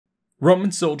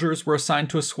Roman soldiers were assigned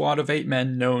to a squad of 8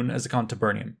 men known as a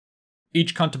contubernium.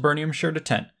 Each contubernium shared a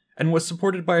tent, and was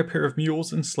supported by a pair of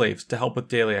mules and slaves to help with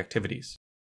daily activities.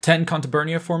 10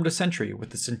 contubernia formed a century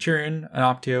with a centurion, an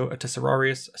optio, a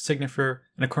tesserarius, a signifer,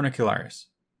 and a cornicularius.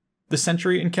 The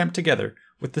century encamped together,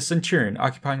 with the centurion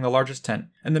occupying the largest tent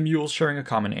and the mules sharing a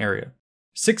common area.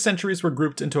 6 centuries were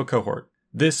grouped into a cohort.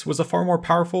 This was a far more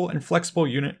powerful and flexible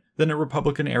unit than a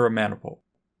Republican-era maniple.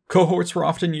 Cohorts were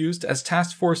often used as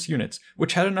task force units,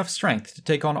 which had enough strength to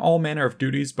take on all manner of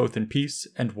duties both in peace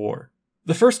and war.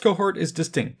 The first cohort is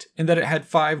distinct in that it had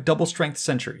 5 double-strength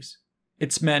centuries.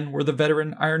 Its men were the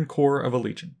veteran Iron Corps of a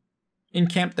legion. In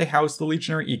camp they housed the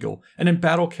legionary eagle, and in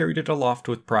battle carried it aloft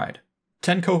with pride.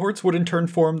 10 cohorts would in turn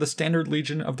form the standard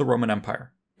legion of the Roman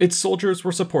Empire. Its soldiers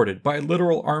were supported by a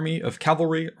literal army of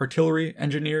cavalry, artillery,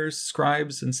 engineers,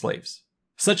 scribes, and slaves.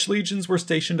 Such legions were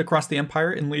stationed across the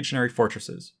empire in legionary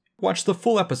fortresses. Watch the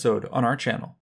full episode on our channel.